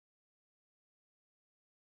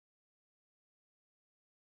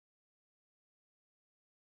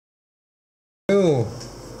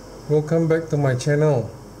Welcome back to my channel.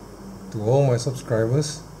 To all my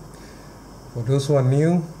subscribers, for those who are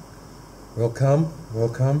new, welcome.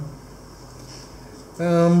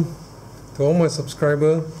 To all my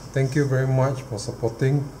subscribers, thank you very much for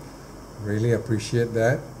supporting. Really appreciate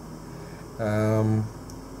that.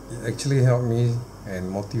 It actually helped me and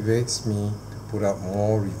motivates me to put out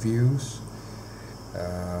more reviews,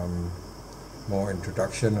 more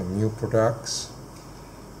introduction of new products,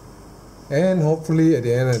 and hopefully at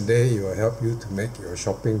the end of the day it will help you to make your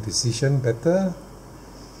shopping decision better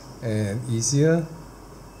and easier.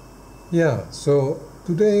 Yeah, so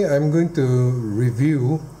today I'm going to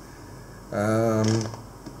review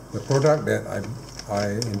the product that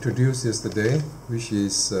I introduced yesterday, which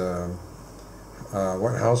is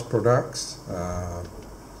White House products.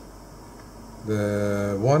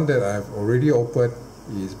 The one that I've already opened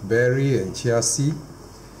is berry and chia seed.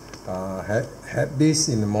 Had this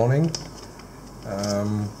in the morning.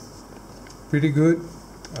 Pretty good.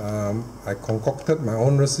 I concocted my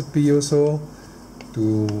own recipe also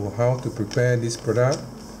to how to prepare this product.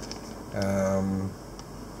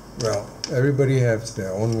 Well, everybody has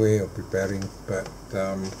their own way of preparing, but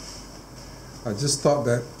I just thought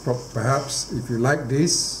that perhaps if you like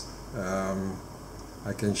this,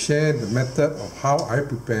 I can share the method of how I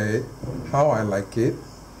prepare it, how I like it.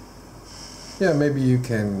 Yeah, maybe you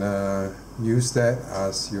can use that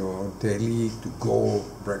as your daily to-go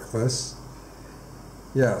breakfast.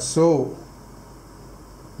 Yeah, so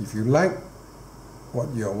if you like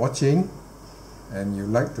what you're watching and you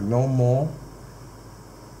like to know more,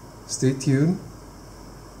 stay tuned.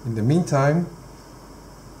 In the meantime,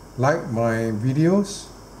 like my videos,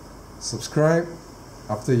 subscribe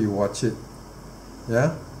after you watch it.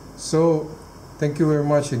 Yeah, so thank you very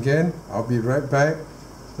much again. I'll be right back.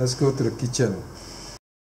 Let's go to the kitchen.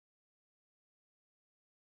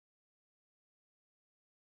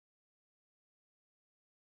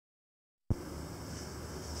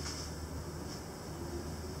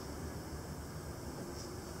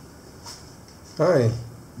 Hi,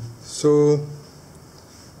 so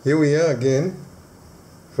here we are again.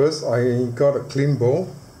 First I got a clean bowl,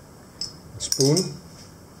 a spoon.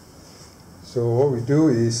 So what we do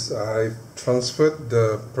is I transferred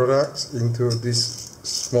the products into these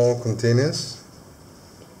small containers.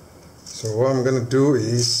 So what I'm going to do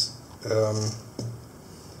is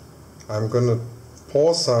I'm going to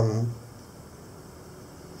pour some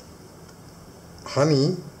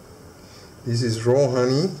honey. This is raw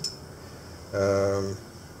honey.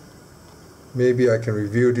 Maybe I can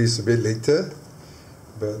review this a bit later,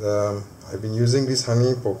 but I've been using this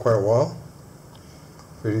honey for quite a while.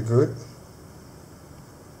 Very good.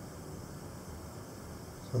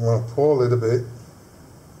 So I'm going to pour a little bit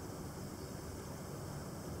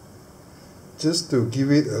just to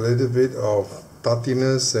give it a little bit of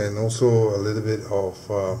tartiness and also a little bit of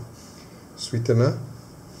sweetener.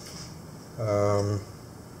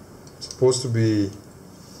 It's supposed to be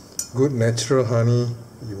good natural honey.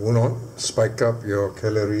 It will not spike up your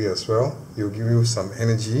calorie as well. It will give you some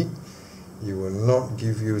energy. It will not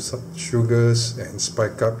give you some sugars and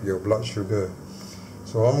spike up your blood sugar.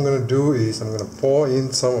 So what I'm going to do is I'm going to pour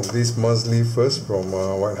in some of this muesli first from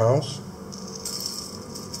White House.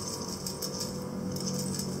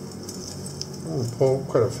 I'm going to pour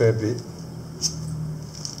quite a fair bit.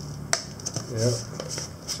 Yeah.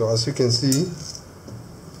 So as you can see,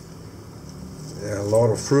 there are a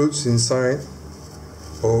lot of fruits inside,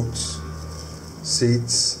 oats,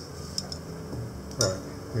 seeds. Right,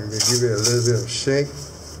 maybe give it a little bit of shake.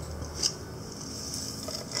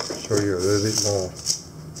 Show you a little bit more.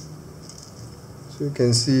 So you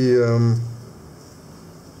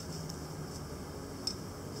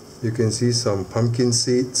can see some pumpkin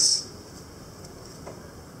seeds,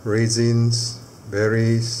 raisins,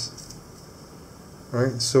 berries.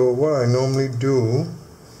 Right. So what I normally do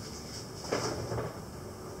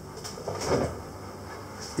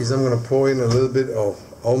is I'm going to pour in a little bit of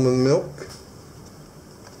almond milk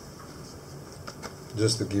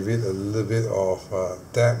just to give it a little bit of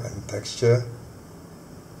depth and texture.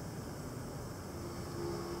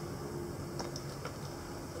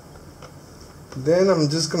 Then I'm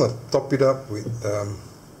just going to top it up with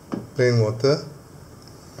plain water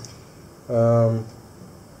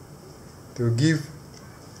to give,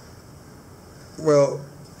 well,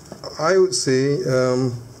 I would say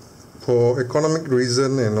for economic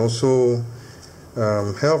reason and also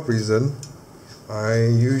health reason, I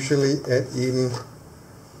usually add in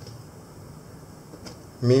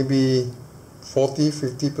maybe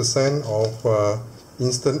 40-50% of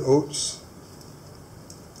instant oats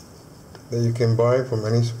that you can buy from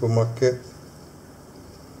any supermarket.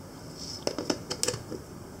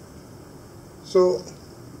 So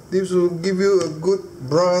this will give you a good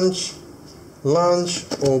brunch, lunch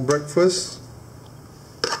or breakfast.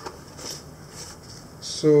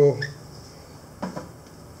 So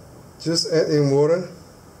just add in water.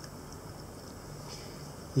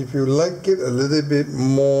 If you like it a little bit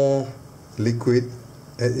more liquid,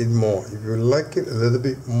 add in more. If you like it a little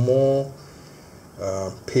bit more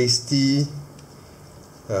pasty,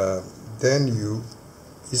 then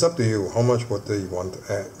it's up to you how much water you want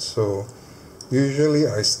to add. So usually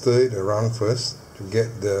I stir it around first to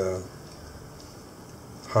get the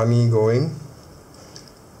honey going,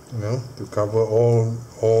 to cover all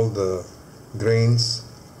the grains.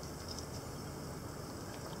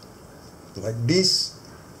 Like this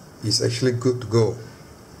is actually good to go.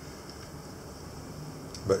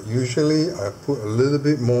 But usually I put a little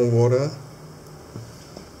bit more water,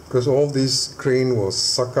 because all this grain will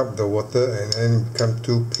suck up the water and then become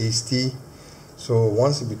too pasty. So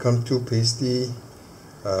once it becomes too pasty,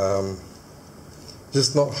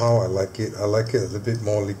 just not how I like it. I like it a little bit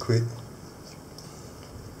more liquid.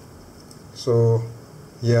 So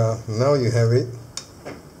yeah, now you have it.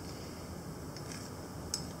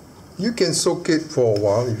 You can soak it for a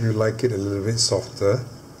while if you like it a little bit softer.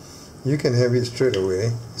 You can have it straight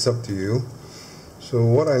away. It's up to you. So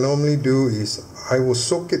what I normally do is I will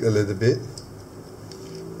soak it a little bit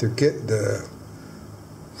to get the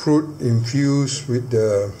fruit infused with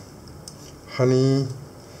the honey,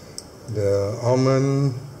 the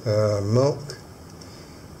almond milk,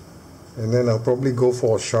 and then I'll probably go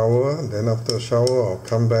for a shower. Then after a shower I'll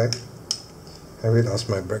come back, have it as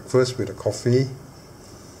my breakfast with a coffee.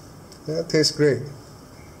 Yeah, it tastes great.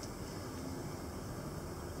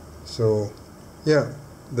 So yeah,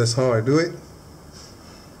 that's how I do it.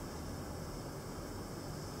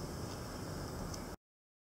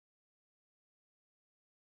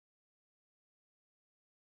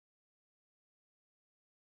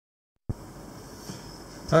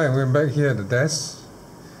 Hi, we're back here at the desk.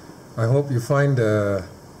 I hope you find the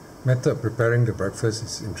method of preparing the breakfast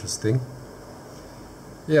is interesting.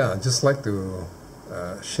 Yeah, I'd just like to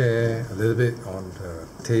share a little bit on the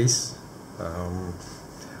taste.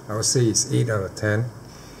 I would say it's 8 out of 10.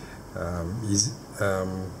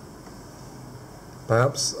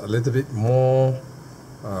 Perhaps a little bit more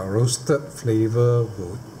roasted flavor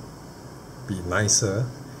would be nicer,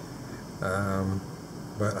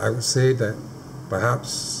 but I would say that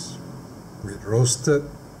perhaps with roasted,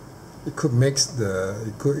 it could make the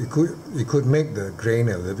grain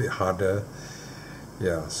a little bit harder.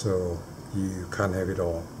 Yeah, so you can't have it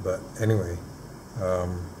all. But anyway,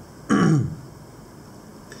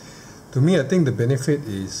 to me, I think the benefit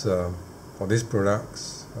is for these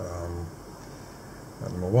products.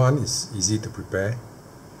 Number one, it's easy to prepare.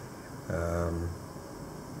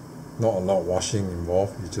 Not a lot of washing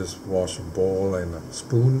involved. You just wash a bowl and a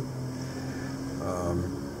spoon.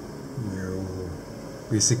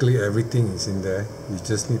 Basically everything is in there. You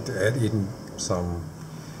just need to add in some,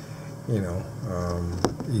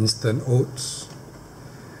 instant oats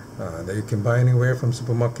that you can buy anywhere from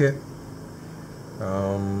supermarket.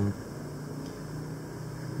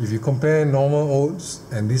 If you compare normal oats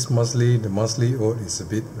and this muesli, the muesli oat is a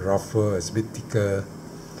bit rougher, it's a bit thicker,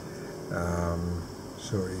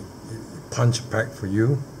 so it punch packed for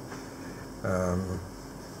you.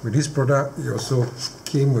 With this product, it also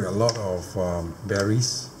came with a lot of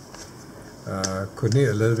berries. Could need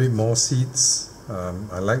a little bit more seeds.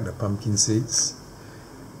 I like the pumpkin seeds.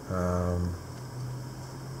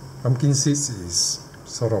 Pumpkin seeds is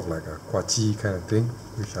sort of like a kwachi kind of thing,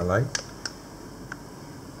 which I like.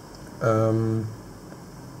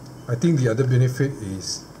 I think the other benefit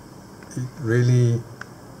is it really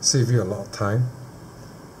saves you a lot of time.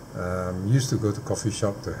 Used to go to coffee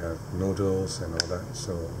shop to have noodles and all that,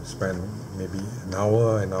 so spend maybe an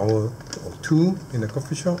hour or two in a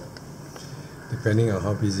coffee shop, depending on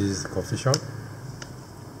how busy is the coffee shop.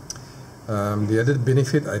 The other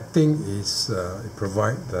benefit I think is it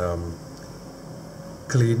provides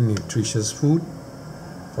clean, nutritious food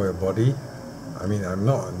for your body. I mean, I'm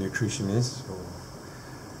not a nutritionist, so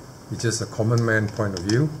it's just a common man point of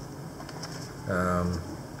view.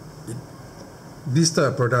 This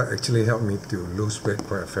type of product actually helped me to lose weight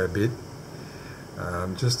quite a fair bit.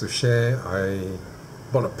 Just to share, I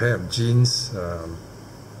bought a pair of jeans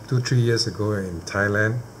 2-3 years ago in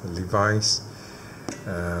Thailand, Levi's.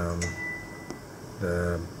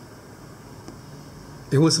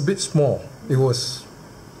 It was a bit small. It was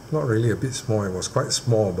not really a bit small, it was quite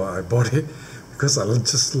small, but I bought it because I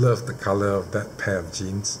just love the color of that pair of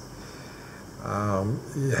jeans.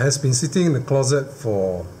 It has been sitting in the closet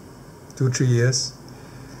for 2-3 years,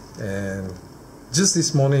 and just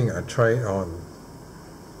this morning I tried on,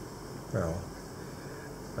 well,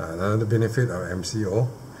 another benefit of MCO.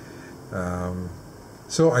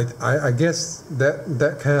 So I guess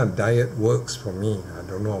that kind of diet works for me. I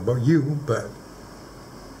don't know about you, but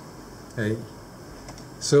hey.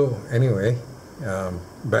 So anyway,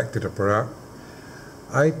 back to the product.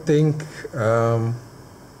 I think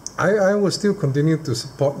I will still continue to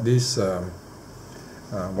support this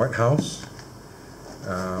White House.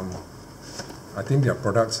 I think their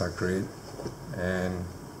products are great, and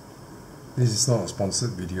this is not a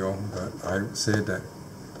sponsored video, but I would say that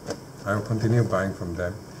I will continue buying from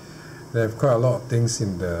them. They have quite a lot of things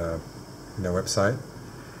in the website.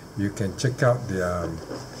 You can check out their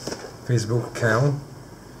Facebook account.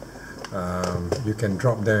 You can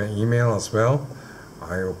drop their email as well.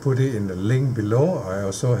 I will put it in the link below. I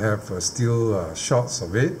also have still shots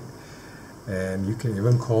of it, and you can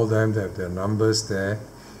even call them. They have their numbers there.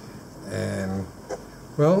 And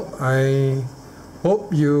well, I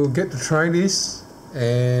hope you get to try this,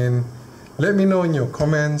 and let me know in your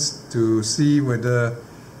comments to see whether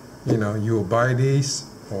you will buy this,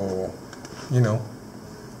 or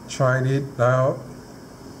try it out.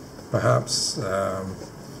 Perhaps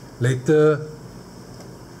later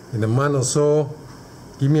in a month or so,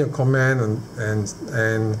 give me a comment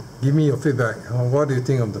and give me your feedback. What do you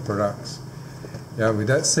think of the products? Yeah, with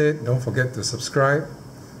that said, don't forget to subscribe,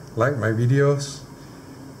 like my videos,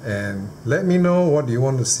 and let me know what you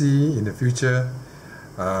want to see in the future.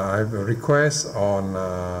 I have a request on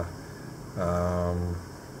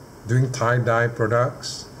doing tie-dye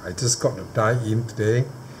products. I just got the dye in today.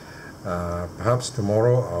 Perhaps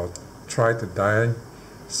tomorrow I'll try to dye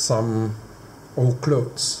some old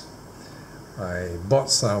clothes. I bought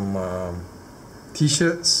some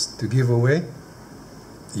t-shirts to give away.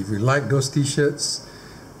 If you like those t-shirts,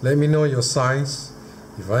 let me know your size.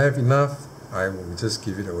 If I have enough, I will just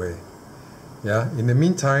give it away. Yeah. In the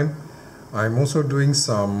meantime, I'm also doing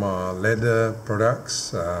some leather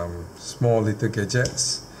products, small little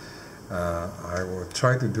gadgets. I will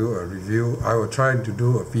try to do a review. I will try to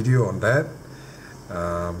do a video on that.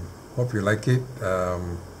 Hope you like it.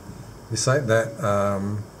 Beside that,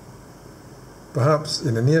 perhaps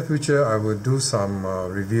in the near future I will do some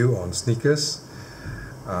review on sneakers.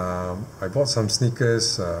 I bought some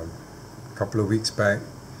sneakers a couple of weeks back,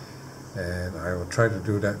 and I will try to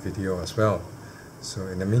do that video as well. So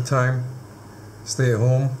in the meantime, stay at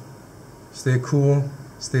home, stay cool,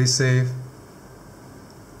 stay safe.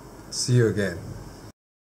 See you again.